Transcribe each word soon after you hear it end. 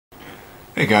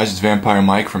Hey guys, it's Vampire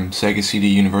Mike from Sega CD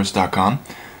Universe.com.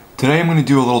 Today I'm going to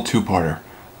do a little two-parter.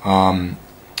 I'm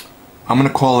going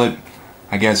to call it,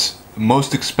 I guess,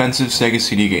 most expensive Sega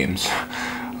CD games.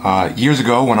 Years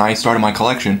ago, when I started my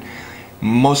collection,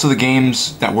 most of the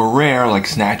games that were rare, like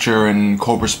Snatcher and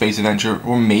Cobra Space Adventure,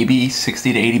 were maybe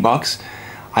 60 to 80 bucks.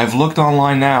 I've looked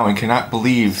online now and cannot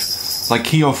believe, like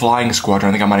Kyo Flying Squadron,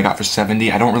 I think I might have got for 70.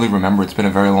 I don't really remember, it's been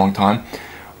a very long time.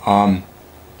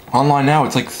 Online now,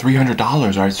 it's like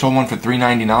 $300. I saw one for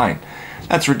 $3.99.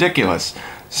 That's ridiculous.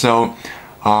 So,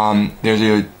 there's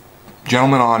a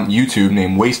gentleman on YouTube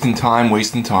named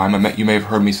WastnTimeWastnTime. You may have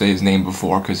heard me say his name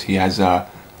before because he has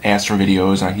asked for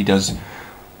videos. He does.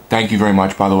 Thank you very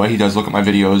much, by the way. He does look at my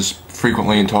videos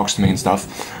frequently and talks to me and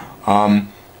stuff.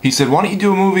 He said, "Why don't you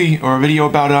do a movie or a video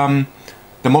about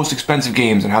the most expensive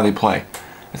games and how they play?"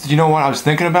 I said, "You know what? I was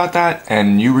thinking about that,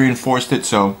 and you reinforced it,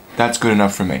 so that's good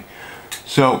enough for me."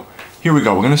 So, here we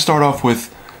go. We're going to start off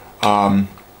with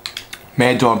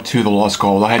Mad Dog 2, The Lost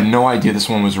Gold. I had no idea this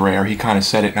one was rare. He kind of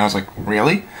said it, and I was like,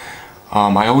 really?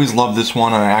 I always loved this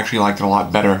one, and I actually liked it a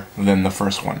lot better than the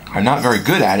first one. I'm not very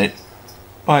good at it,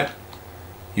 but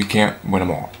you can't win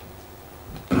them all.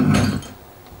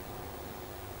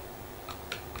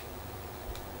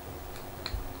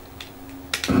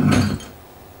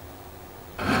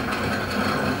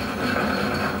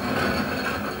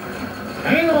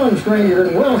 Hang on, stranger,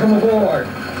 and welcome aboard.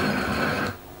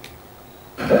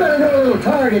 We're going to do a little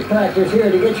target practice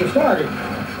here to get you started.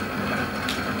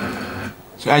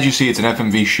 So as you see, it's an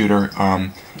FMV shooter.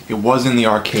 It was in the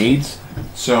arcades,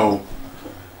 so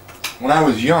when I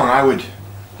was young, I would,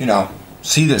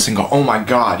 see this and go, "Oh my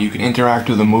God, you can interact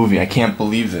with the movie! I can't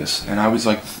believe this!" And I was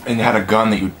like, and it had a gun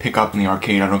that you would pick up in the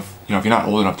arcade. I don't know if if you're not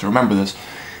old enough to remember this.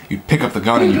 You'd pick up the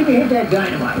gun and you hit that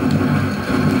dynamite.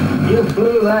 You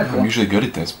blew that one. I'm usually good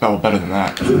at this. Well, better than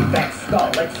that. Shoot that skull.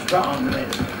 It's strong, man.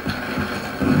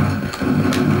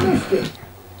 Missed it.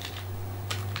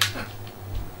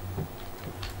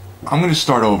 I'm going to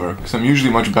start over, because I'm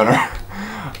usually much better.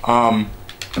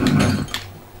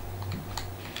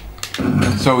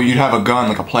 So you'd have a gun,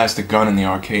 like a plastic gun in the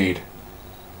arcade.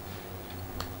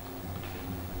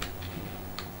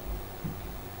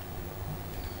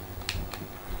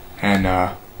 And,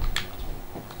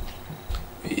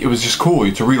 it was just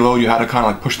cool. To reload, you had to kind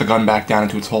of like push the gun back down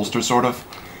into its holster, sort of.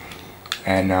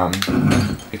 And,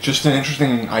 it's just an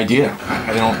interesting idea.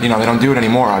 They don't do it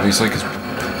anymore, obviously, because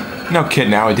kid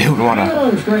nowadays would want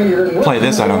to play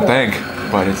this, I don't think.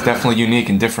 But it's definitely unique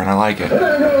and different. I like it. We're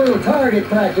going to do a little target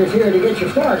practice here to get you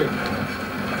started.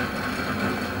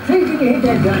 See if you can hit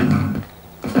that gun.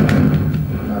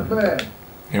 Not bad.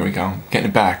 Here we go. Getting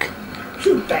it back.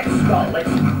 Shoot that skull. It's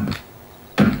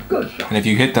good shot. And if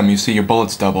you hit them, you see your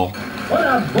bullets double. Put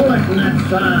a bullet in that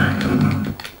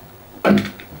sign.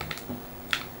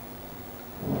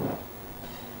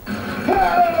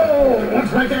 Oh,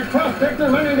 looks like that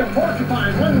prospector ran into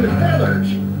porcupine, one with feathers.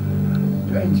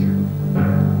 Stranger,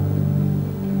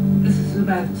 this is the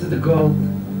map to the gold.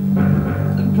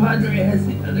 The Padre has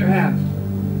the other half.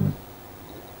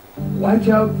 Watch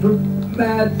out for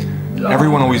Mad Dog.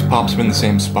 Everyone always pops up in the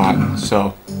same spot,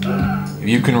 so if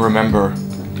you can remember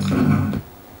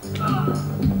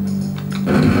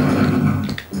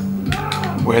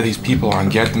where these people are and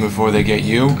get them before they get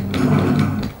you,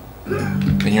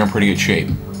 then you're in pretty good shape.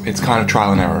 It's kind of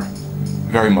trial and error.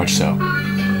 Very much so.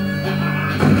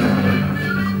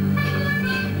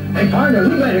 Hey, partner,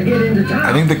 we better get into town.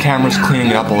 I think the camera's cleaning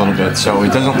it up a little bit, so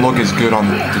it doesn't look as good on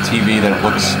the TV that it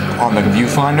looks on the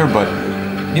viewfinder, but,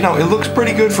 it looks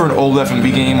pretty good for an old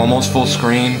FMV game, almost full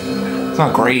screen. It's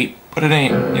not great, but it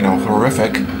ain't,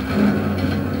 horrific.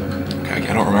 Okay,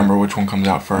 I don't remember which one comes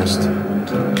out first.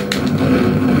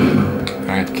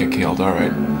 I had to get killed,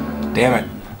 alright. Damn it.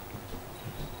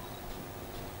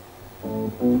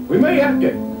 We may have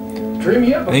to trim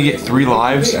you up. I think you get 3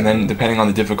 lives, and then depending on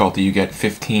the difficulty, you get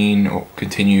 15 or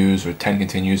continues or 10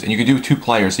 continues, and you could do 2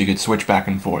 players, so you could switch back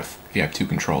and forth if you have 2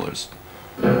 controllers.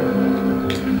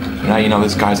 So now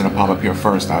this guy's gonna pop up here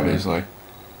first, obviously.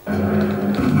 I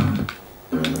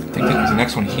think there's the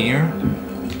next one here.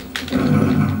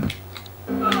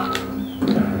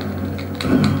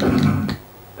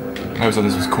 I always thought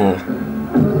this was cool.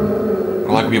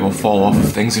 I like when people fall off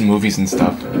of things in movies and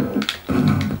stuff.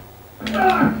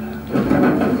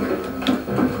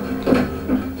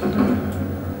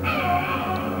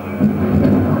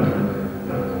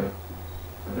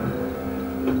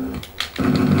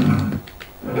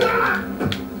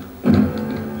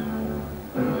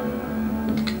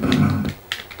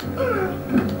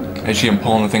 Actually, I'm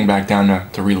pulling the thing back down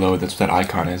to reload. That's what that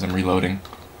icon is. I'm reloading.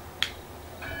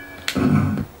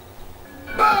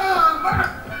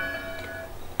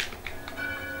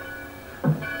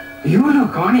 You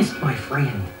look honest, my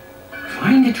friend.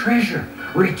 Find the treasure,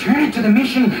 return it to the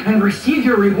mission, and receive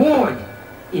your reward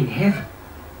in heaven.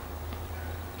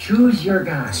 Choose your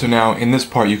guide. So now, in this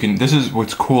part, you can... This is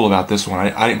what's cool about this one.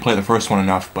 I didn't play the first one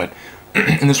enough, but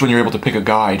in this one you're able to pick a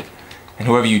guide, and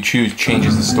whoever you choose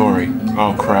changes the story.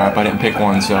 Oh crap, I didn't pick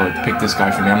one, so pick this guy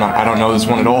for me. I don't know this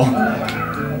one at all.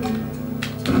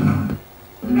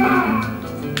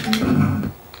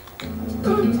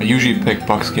 I usually pick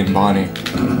Buckskin Bonnie.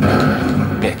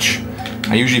 Bitch.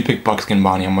 I usually pick Buckskin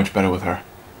Bonnie. I'm much better with her.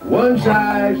 One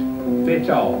size fits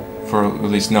all. For at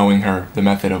least knowing the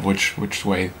method of which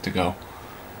way to go.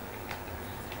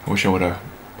 I wish I would have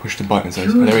pushed the button.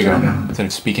 There we go. Instead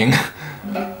of speaking.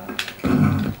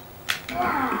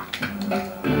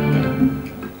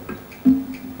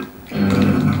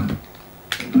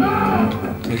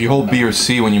 If you hold B or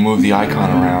C when you move the icon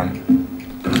around,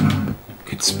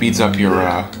 it speeds up your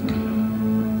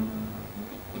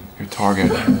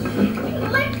target.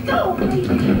 Let go,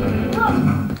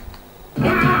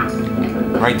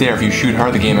 Right there, if you shoot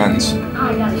her, the game ends.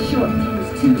 I got a short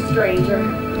fuse too, stranger.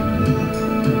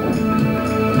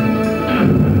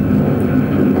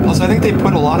 Plus, I think they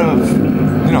put a lot of,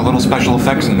 little special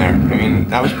effects in there. I mean,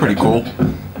 that was pretty cool.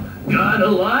 Got a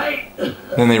light?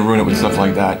 Then they ruin it with stuff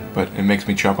like that, but it makes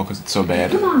me chuckle because it's so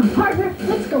bad. Come on, partner.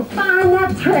 Let's go find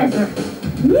that treasure.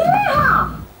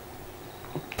 Yeehaw!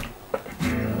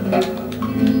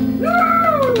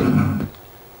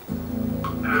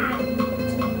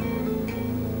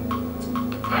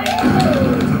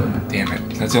 Damn it.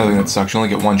 That's the other thing that sucks. You only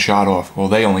get one shot off. Well,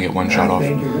 they only get one shot off. I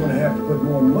think you're going to have to put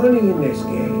more money in this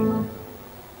game.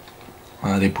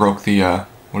 They broke the,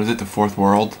 what is it, the fourth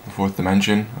world? The fourth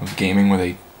dimension of gaming where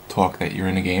they talk that you're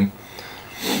in a game.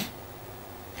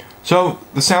 So,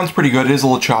 the sound's pretty good. It is a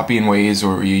little choppy in ways,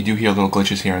 or you do hear little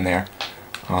glitches here and there.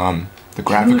 The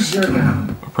graphics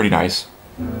are pretty nice.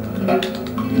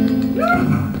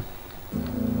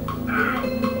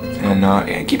 And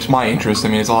it keeps my interest. I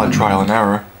mean, it's a lot of trial and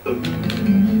error.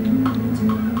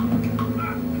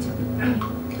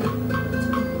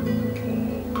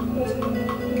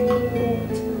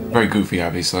 Very goofy,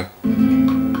 obviously.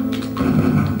 And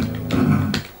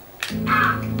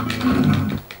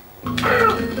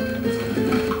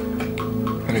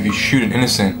if you shoot an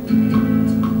innocent,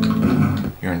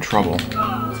 you're in trouble.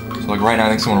 So like right now I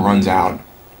think someone runs out.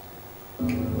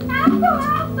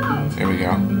 There we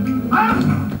go.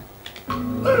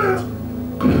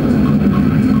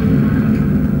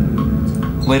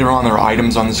 Later on there are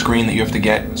items on the screen that you have to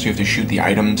get, so you have to shoot the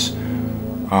items.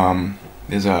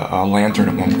 There's a lantern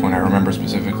at one point, I remember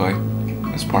specifically.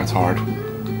 This part's hard.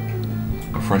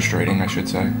 Or frustrating, I should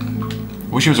say. I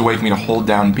wish there was a way for me to hold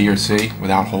down B or C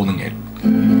without holding it.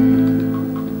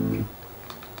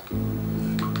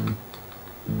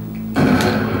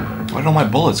 Why did all my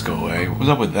bullets go away? What was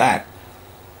up with that?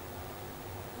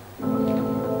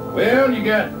 Well, you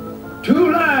got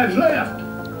 2 lives left.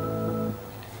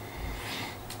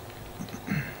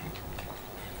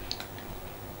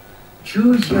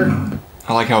 Choose your...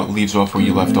 I like how it leaves off where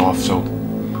you left off, so...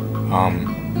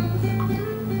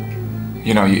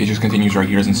 it just continues right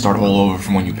here, doesn't start all over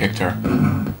from when you picked her.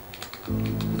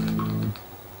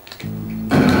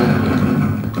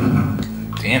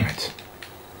 Damn it.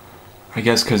 I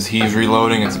guess because he's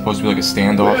reloading, it's supposed to be like a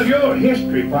standoff. Well, your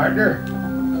history, partner.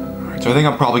 Alright, so I think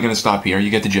I'm probably going to stop here. You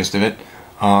get the gist of it.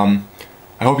 I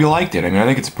hope you liked it. I mean, I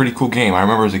think it's a pretty cool game. I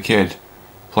remember as a kid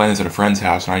playing this at a friend's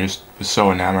house, and I just was so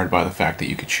enamored by the fact that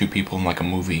you could shoot people in like a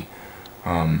movie.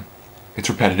 It's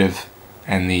repetitive,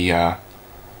 and the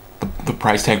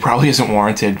price tag probably isn't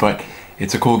warranted, but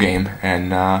it's a cool game,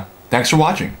 and thanks for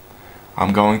watching.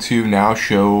 I'm going to now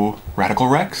show Radical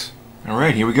Rex.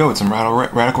 Alright, here we go. It's some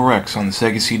Radical Rex on the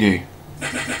Sega CD.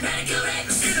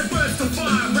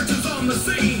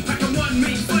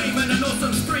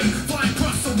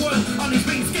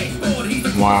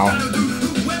 Wow.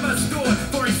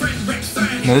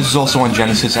 Now this is also on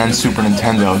Genesis and Super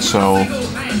Nintendo, so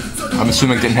I'm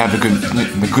assuming it didn't have the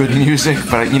good music,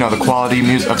 but the quality of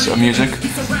music.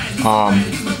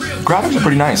 Graphics are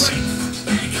pretty nice.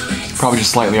 Probably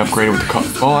just slightly upgraded with the color.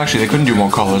 Well, actually, they couldn't do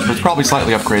more colors, but it's probably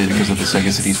slightly upgraded because of the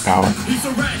Sega CD's power.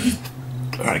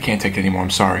 Alright, I can't take it anymore. I'm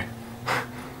sorry.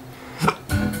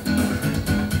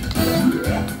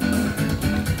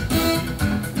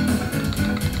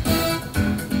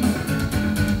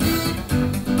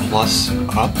 Plus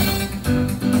up.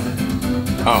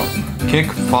 Oh,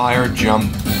 kick, fire,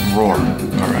 jump, roar.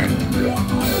 Alright.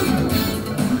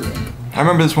 I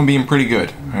remember this one being pretty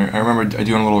good. I remember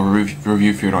doing a little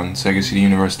review for it on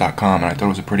SegaCDUniverse.com, and I thought it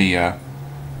was a pretty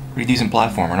decent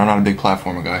platformer. And I'm not a big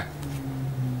platformer guy.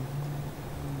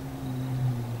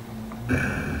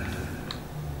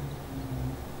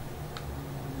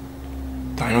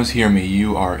 Dinos, hear me.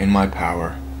 You are in my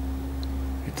power.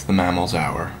 It's the mammal's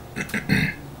hour.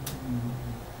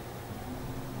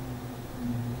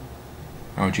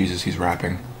 Oh, Jesus, he's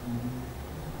rapping.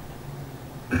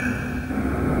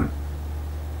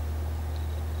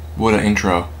 What an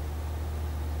intro.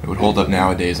 It would hold up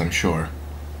nowadays, I'm sure.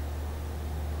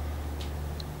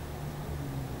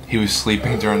 He was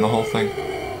sleeping during the whole thing?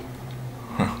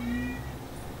 Huh.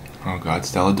 Oh God,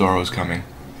 Stelladoro's coming.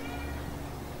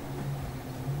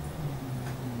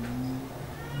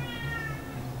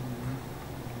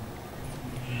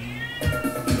 I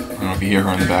don't know if you hear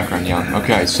her in the background yelling.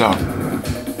 Okay, so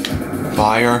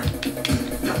fire,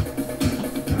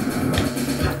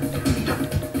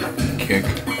 kick,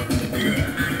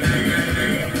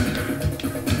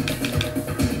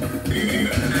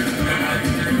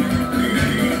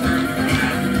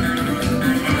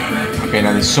 okay,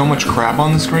 now there's so much crap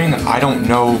on the screen that I don't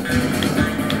know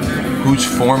who's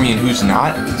for me and who's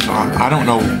not, so I don't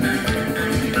know,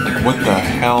 like, what the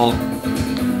hell.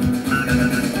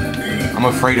 I'm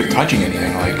afraid of touching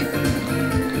anything, like.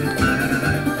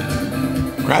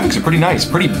 Graphics are pretty nice,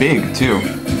 pretty big, too.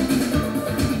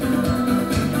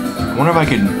 I wonder if I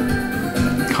could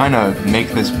kind of make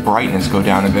this brightness go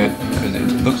down a bit, because it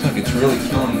looks like it's really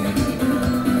killing me.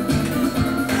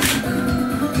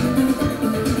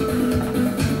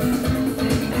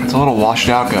 It's a little washed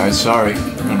out, guys, sorry.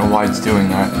 I don't know why it's doing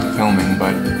that, filming,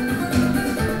 but...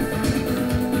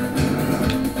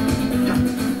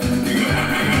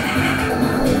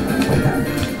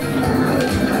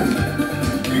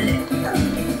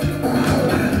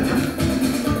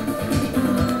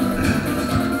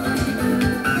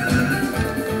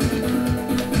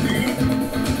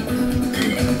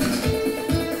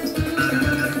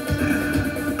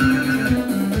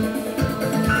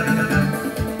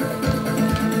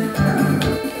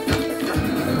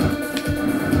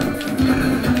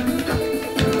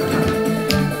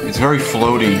 very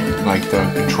floaty, like the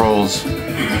controls.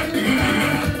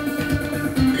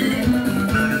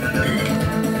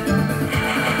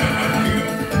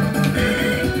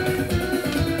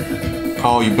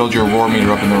 Oh, you build your roar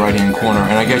meter up in the right-hand corner,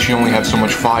 and I guess you only have so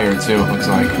much fire too, it looks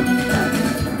like.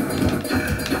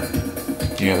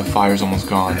 Yeah, the fire's almost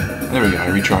gone. There we go, I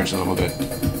recharged a little bit.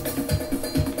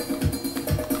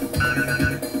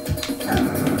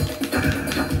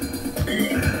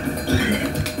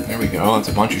 Oh, that's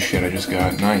a bunch of shit I just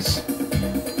got. Nice.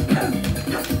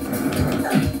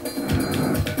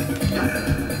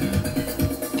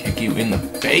 Kick you in the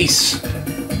face! What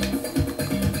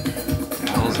the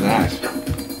hell is that?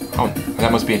 Oh,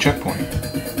 that must be a checkpoint.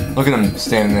 Look at him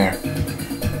standing there.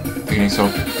 Looking so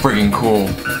friggin' cool.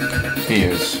 He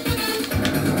is.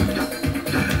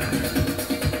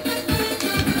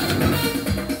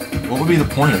 What would be the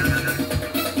point of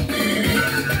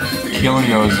killing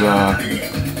those,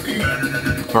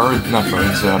 not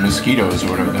birds, mosquitoes, or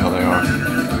whatever the hell they are.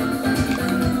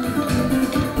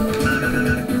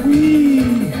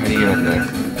 Whee! How do you get up there?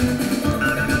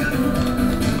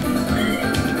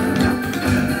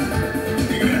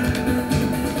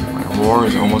 My roar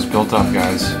is almost built up,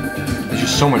 guys. There's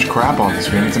just so much crap on the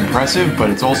screen. It's impressive, but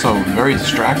it's also very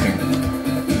distracting.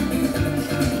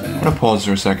 I'm gonna pause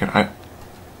for a second. I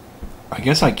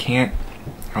guess I can't...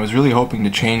 I was really hoping to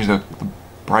change the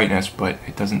brightness, but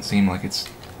it doesn't seem like it's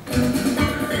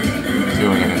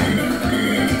doing anything.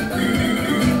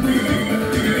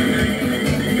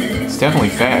 It's definitely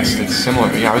fast. It's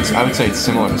similar. Yeah, I would say it's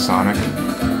similar to Sonic.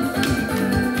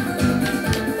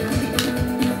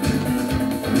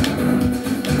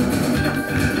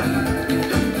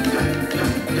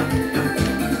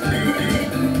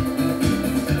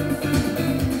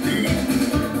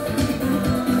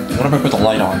 What if I put the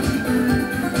light on?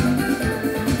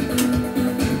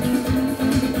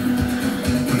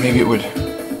 Maybe it would,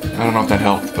 I don't know if that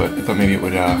helped, but I thought maybe it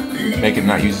would make it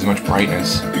not use as much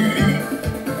brightness.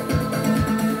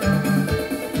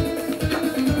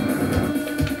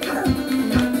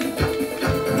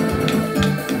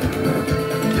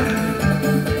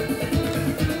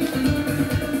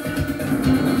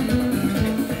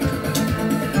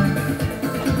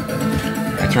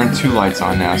 I turned 2 lights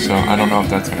on now, so I don't know if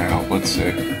that's going to help. Let's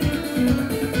see.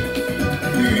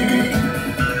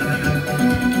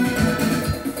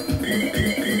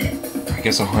 I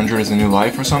guess 100 is a new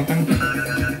life or something?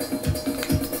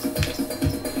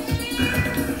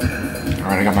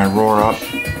 Alright, I got my roar up.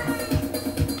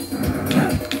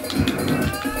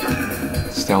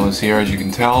 Stella's here, as you can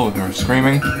tell, with her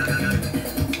screaming.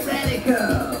 Let it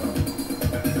go.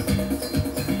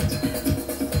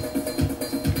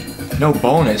 No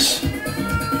bonus.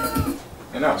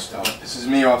 know, Stella. This is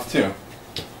me off too.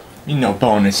 You know,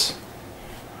 bonus.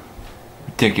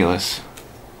 Ridiculous.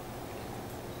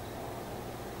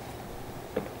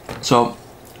 So,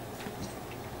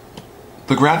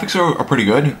 the graphics are pretty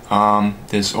good.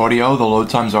 This audio, the load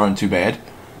times aren't too bad.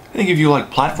 I think if you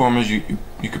like platformers,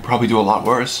 you could probably do a lot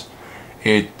worse.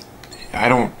 I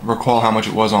don't recall how much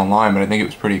it was online, but I think it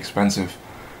was pretty expensive.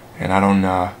 And I don't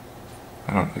know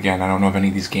if any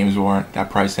of these games warrant that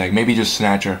price tag. Maybe just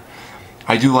Snatcher.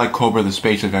 I do like Cobra the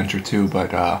Space Adventure too,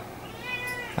 but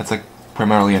that's like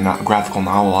primarily a graphical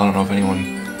novel. I don't know if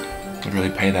anyone would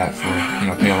really pay that for,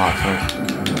 pay a lot for it.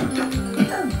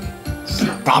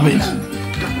 Stop it!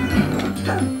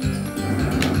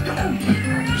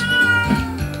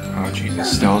 Oh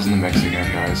Jesus, Stella's in the mix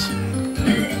again, guys.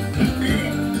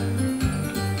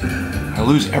 I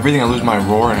lose everything. I lose my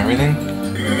roar and everything.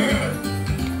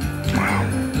 Wow.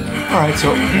 Alright,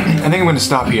 so I think I'm going to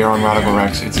stop here on Radical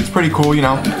Rex. It's pretty cool,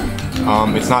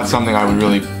 it's not something I would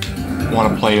really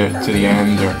want to play it to the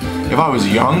end. Or if I was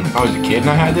young, if I was a kid and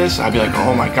I had this, I'd be like,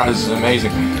 oh my god, this is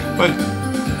amazing. But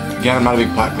again, I'm not a big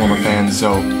platformer fan,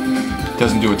 so it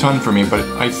doesn't do a ton for me. But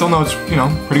I still know it's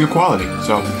pretty good quality.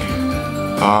 So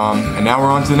and now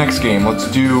we're on to the next game. Let's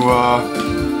do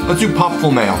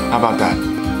Popful Mail. How about that?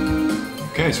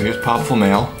 Okay, so here's Popful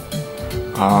Mail.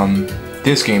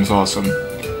 This game's awesome.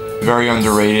 Very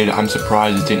underrated. I'm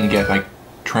surprised it didn't get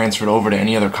transferred over to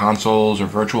any other consoles or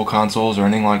virtual consoles or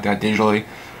anything like that digitally.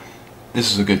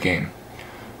 This is a good game.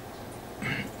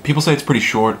 People say it's pretty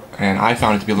short, and I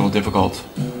found it to be a little difficult.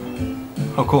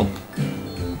 Oh, cool.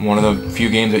 One of the few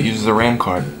games that uses a RAM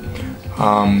card.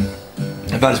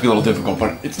 I thought it to be a little difficult,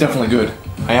 but it's definitely good.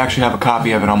 I actually have a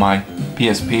copy of it on my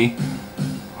PSP,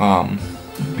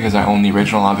 because I own the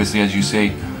original, obviously, as you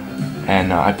see.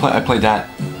 And I played that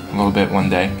a little bit one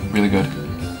day. Really good.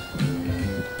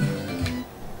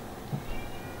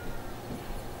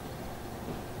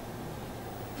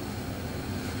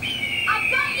 I've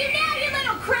got you now, you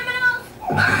little criminals!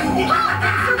 Halt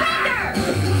and surrender!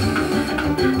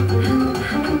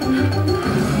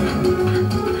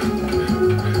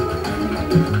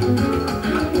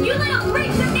 You little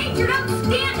freaks of nature don't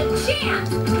stand a chance!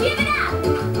 Give it up!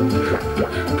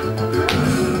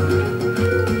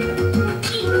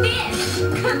 Eat this,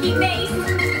 cookie face!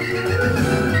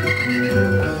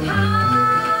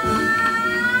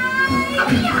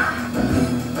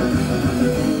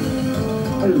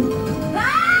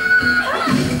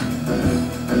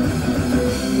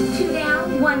 Two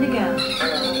down, one to go.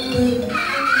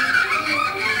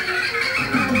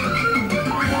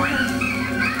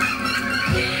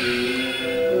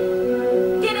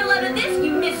 Get a load of this,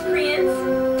 you miscreants!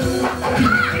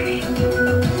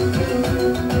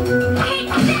 Take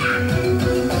that!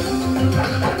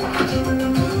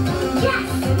 Yes!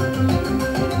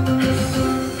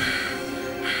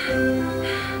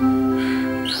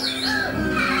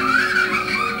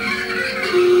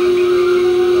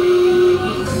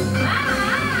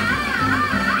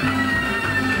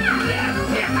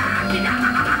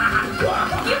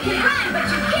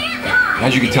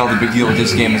 As you can tell, the big deal with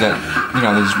this game is that,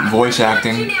 there's voice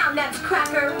acting,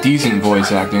 decent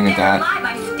voice acting at that,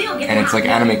 and it's like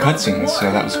anime cutscenes,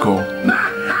 so that was cool.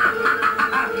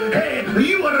 Hey,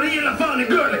 you are real funny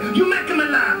girl. You make me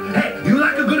laugh. Hey, you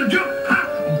like a good joke?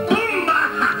 Boom!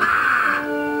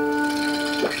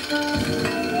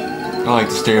 I like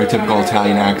the stereotypical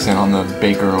Italian accent on the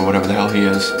baker or whatever the hell he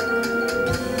is.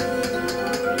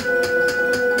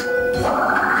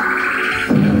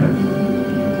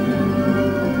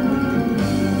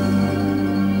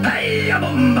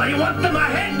 You want my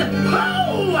head?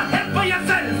 Oh, head for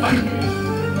yourself!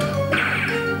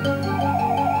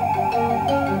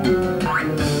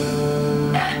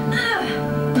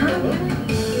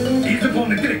 Easy for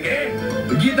the trick, eh?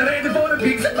 Get ready for a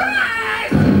big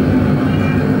surprise!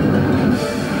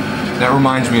 That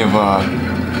reminds me of,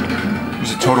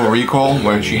 was it Total Recall,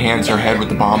 where she hands her head with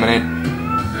the bomb in it?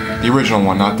 The original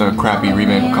one, not the crappy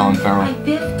remake with Colin Farrell.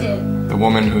 The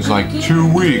woman who's like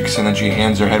 2 weeks, and then she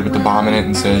hands her head with the bomb in it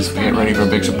and says, get ready for a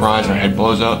big surprise, and her head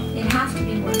blows up. It has to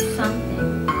be worth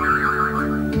something.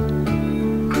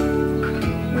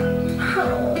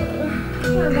 Oh,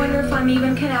 I wonder if I'm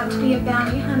even cut out to be a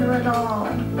bounty hunter at all.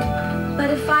 But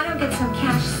if I don't get some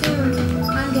cash soon,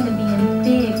 I'm gonna be in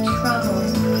big trouble.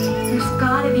 There's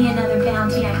gotta be another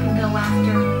bounty I can go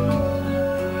after.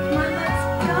 My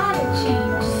life's gotta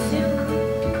change soon.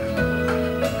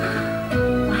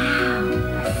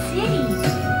 Wow, a city.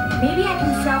 Maybe I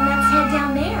can sell Net's head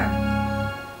down there.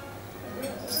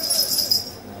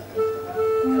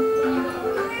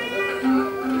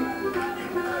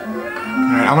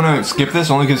 Alright, I'm gonna skip this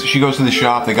only because she goes to the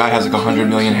shop, the guy has like 100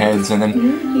 million heads, and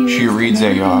then she reads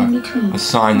a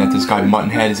sign that this guy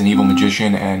Muttonhead is an evil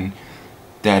magician and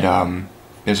that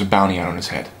there's a bounty out on his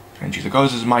head. And she's like, oh,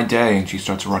 this is my day, and she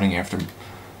starts running after,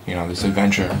 you know, this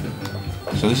adventure.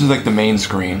 So this is like the main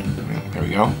screen. There we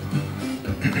go.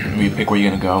 You pick where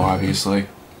you're gonna go, obviously.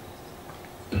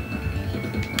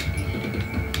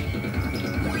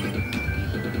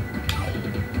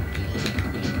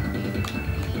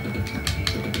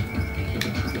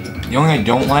 The only thing I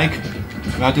don't like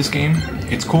about this game,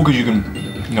 it's cool because you can,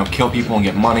 you know, kill people and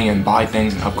get money and buy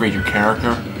things and upgrade your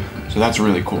character. So that's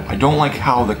really cool. I don't like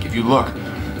how, like, if you look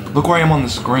where I am on the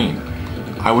screen.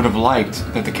 I would have liked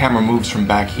that the camera moves from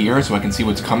back here so I can see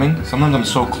what's coming. Sometimes I'm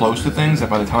so close to things that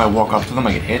by the time I walk up to them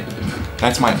I get hit.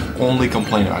 That's my only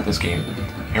complaint about this game.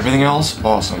 Everything else,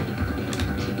 awesome.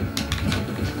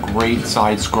 Great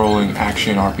side-scrolling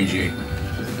action RPG.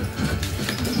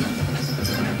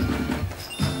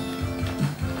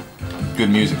 Good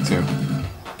music too.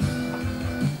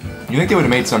 You think they would have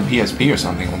made some PSP or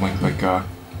something, like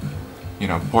you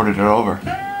know, ported it over.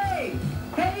 Hey!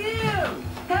 Hey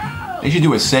you! Help! They should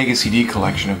do a Sega CD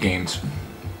collection of games.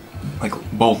 Like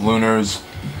both Lunars,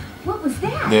 What was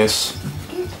that? this,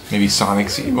 maybe Sonic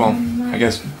CD. Well, I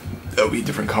guess that would be a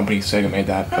different company. Sega made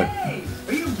that, but Hey!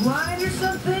 Are you blind or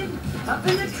something? Up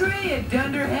in the tree, you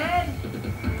dunderhead!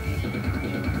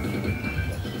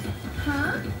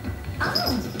 Huh?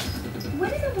 Oh.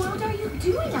 What in the world are you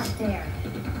doing up there?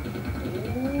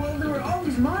 Well, there were all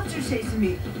these monsters chasing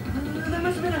me. There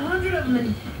must have been 100 of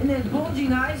them, and they had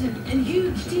bulging eyes and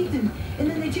huge teeth, and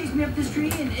then they chased me up this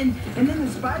tree, and then the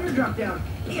spider dropped down.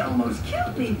 He almost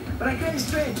killed me, but I kind of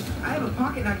said, I have a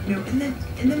pocket knife, you know, and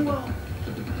then, well,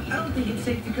 I don't think it's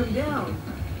safe to come down.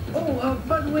 Oh,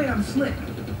 by the way, I'm Slick.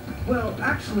 Well,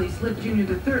 actually, Slick Jr.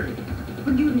 the Third,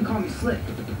 but you can call me Slick.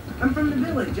 I'm from the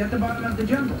village at the bottom of the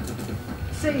jungle.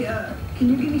 Say, can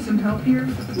you give me some help here?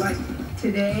 Like,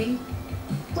 today?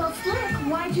 Well, Slick,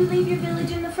 why'd you leave your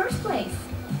village in the first place?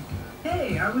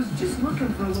 Hey, I was just looking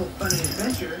for a little fun and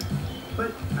adventure,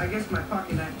 but I guess my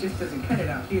pocket knife just doesn't cut it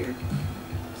out here.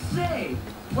 Say,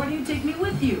 why don't you take me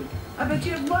with you? I bet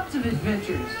you have lots of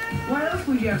adventures. Why else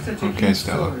would you have such a huge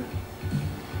Stella. sword?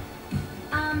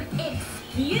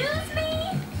 Excuse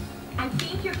me? I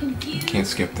think you're confused. can't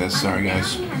skip this. Sorry,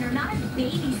 guys. I'm a bounty hunter, not a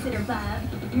babysitter, bub.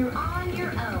 You're on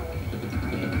your own.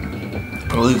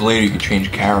 I believe later you can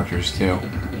change characters too.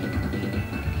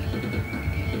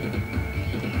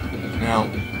 Now,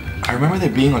 I remember there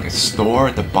being like a store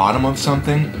at the bottom of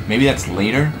something. Maybe that's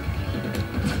later.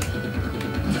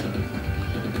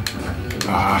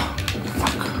 Ah,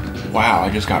 fuck. Wow, I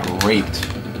just got raped.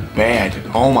 Bad.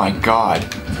 Oh my god.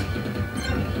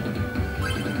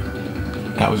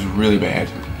 That was really bad.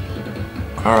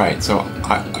 Alright, so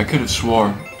I could have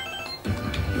swore...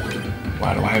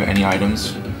 Wow, do I have any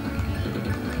items?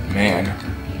 Man.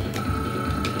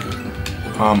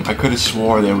 I could have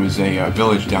swore there was a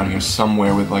village down here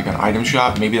somewhere with like an item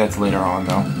shop. Maybe that's later on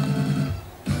though.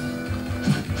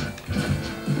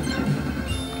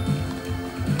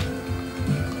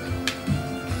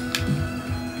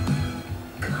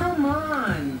 Come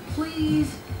on,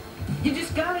 please. You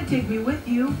just gotta take me with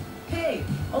you. Hey,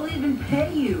 I'll even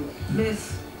pay you,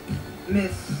 Miss,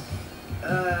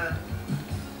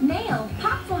 Mail,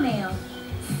 Popful Mail.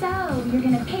 So, you're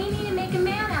gonna pay me to make a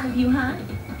man out of you, huh?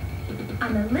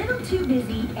 I'm a little too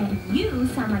busy, and you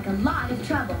sound like a lot of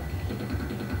trouble.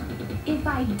 If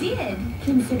I did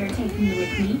consider taking you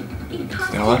with me, it'd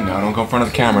cost Stella, you... no, don't go in front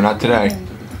of the camera, not today.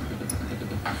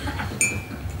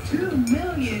 $2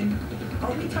 million?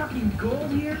 Are we talking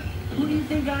gold here? Who do you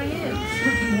think I am?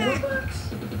 Slippy Warbucks?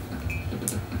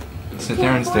 Sit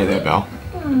there and stay there, Belle.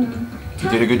 You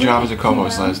did a good job as a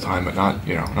co-host last time, but not,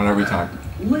 you know, not every time.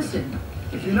 Listen,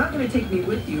 if you're not going to take me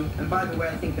with you, and by the way,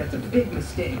 I think that's a big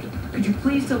mistake, could you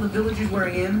please tell the villagers where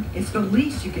I am? It's the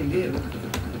least you can do.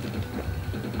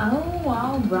 Oh,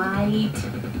 all right.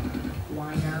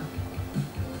 Whiner.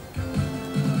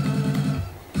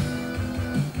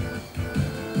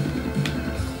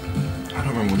 I don't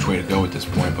remember which way to go at this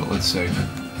point, but let's see.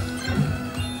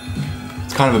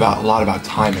 It's kind of a lot about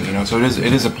timing, you know. So it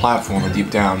is a platformer deep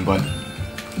down, but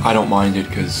I don't mind it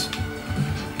because I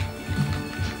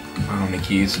don't have any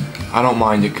keys. I don't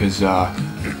mind it because you know,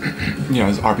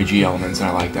 there's RPG elements and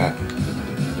I like that.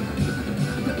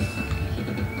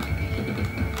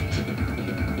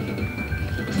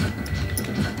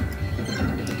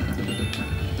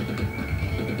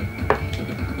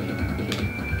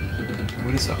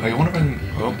 What is that? I wonder if I can...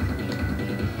 Oh.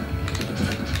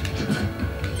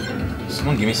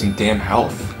 Someone give me some damn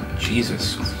health.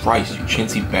 Jesus Christ, you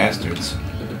chintzy bastards.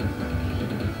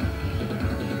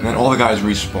 And then all the guys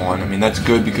respawn. I mean, that's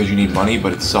good because you need money,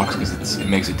 but it sucks because it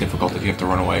makes it difficult if you have to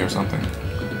run away or something.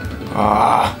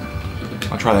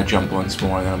 I'll try that jump once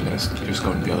more, and then I'm going to just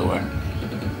go the other way.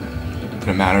 If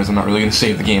it matters, I'm not really going to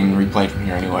save the game and replay it from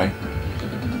here anyway.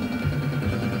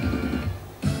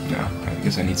 No, I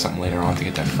guess I need something later on to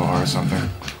get that far or something.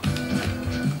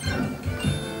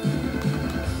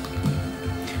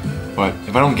 But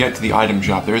if I don't get to the item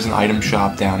shop, there is an item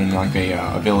shop down in like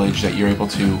a village that you're able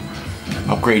to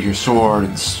upgrade your sword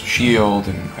and shield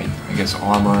and I guess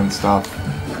armor and stuff.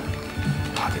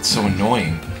 God, it's so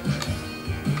annoying.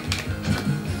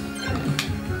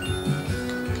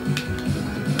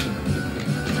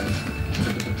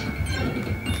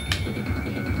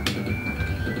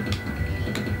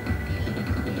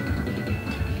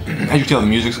 As you can tell, the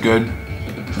music's good,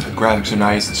 the graphics are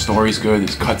nice, the story's good,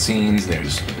 there's cutscenes,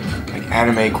 there's like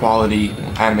anime quality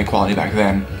back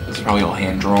then. It's probably all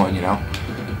hand drawn, you know.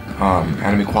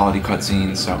 Anime quality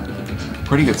cutscenes, so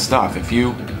pretty good stuff. If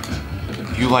you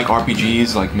like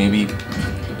RPGs, like maybe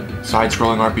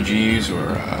side-scrolling RPGs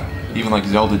or even like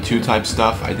Zelda 2 type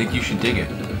stuff, I think you should dig it.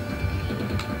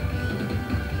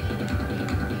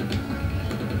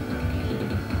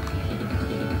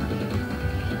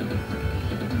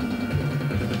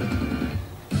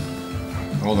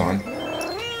 Hold on.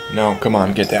 No, come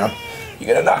on, get down. You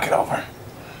gotta knock it over.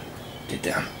 Get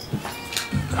down.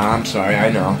 I'm sorry,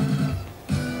 I know.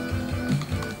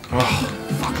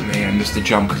 Oh, fuck me, I missed the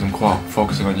jump because I'm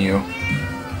focusing on you.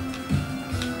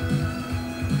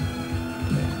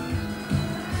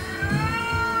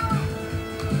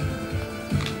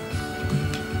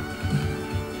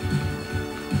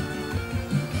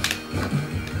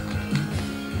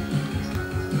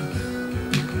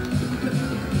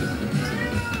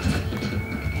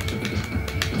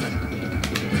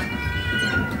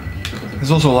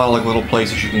 There's also a lot of like little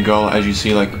places you can go. As you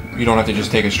see, like you don't have to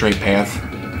just take a straight path,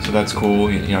 so that's cool.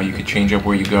 You know, you could change up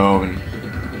where you go and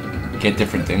get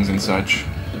different things and such.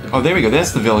 Oh, there we go.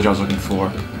 That's the village I was looking for.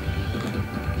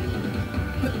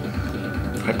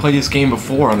 I played this game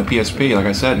before on the PSP, like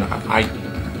I said, and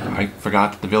I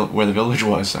forgot where the village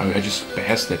was. I just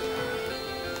passed it.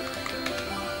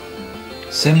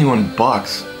 71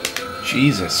 bucks.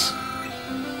 Jesus.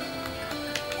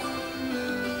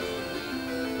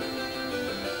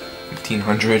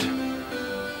 $1,500,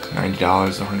 $90,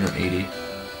 $180.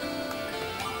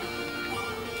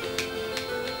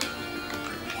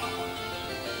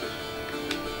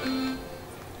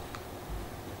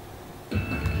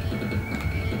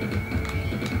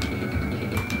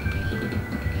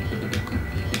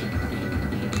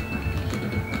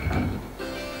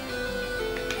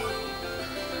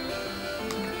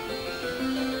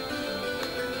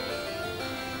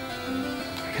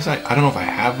 I guess I don't know if I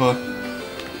have a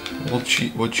wood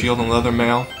shield and leather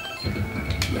mail.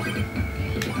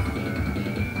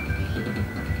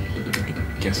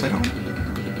 I guess I don't.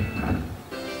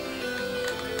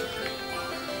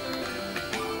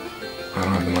 I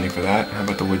don't have the money for that. How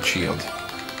about the wood shield?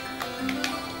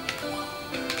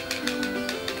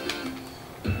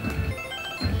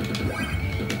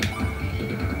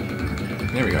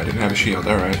 There we go, I didn't have a shield,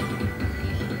 alright.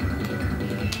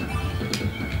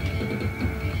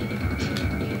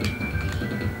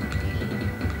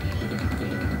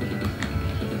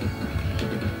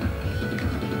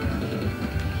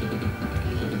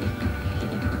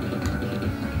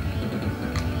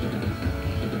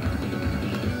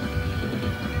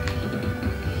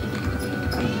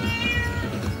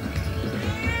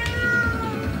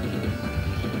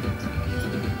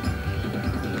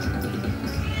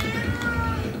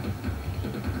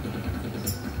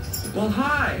 Well,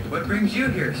 hi. What brings you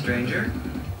here, stranger?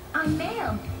 I'm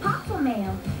Mail. Popful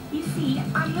Mail. You see,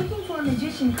 I'm looking for a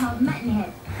magician called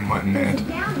Muttonhead.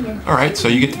 Muttonhead. Alright, so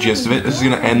you get the gist of it. This is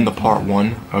going to end the part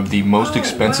 1 of the most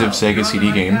expensive Sega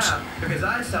CD games.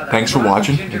 Thanks for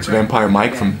watching. It's Vampire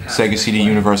Mike from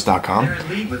SegaCDUniverse.com.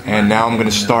 And now I'm going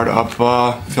to start up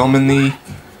filming the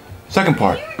second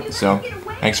part. So,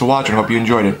 thanks for watching. Hope you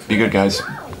enjoyed it. Be good, guys.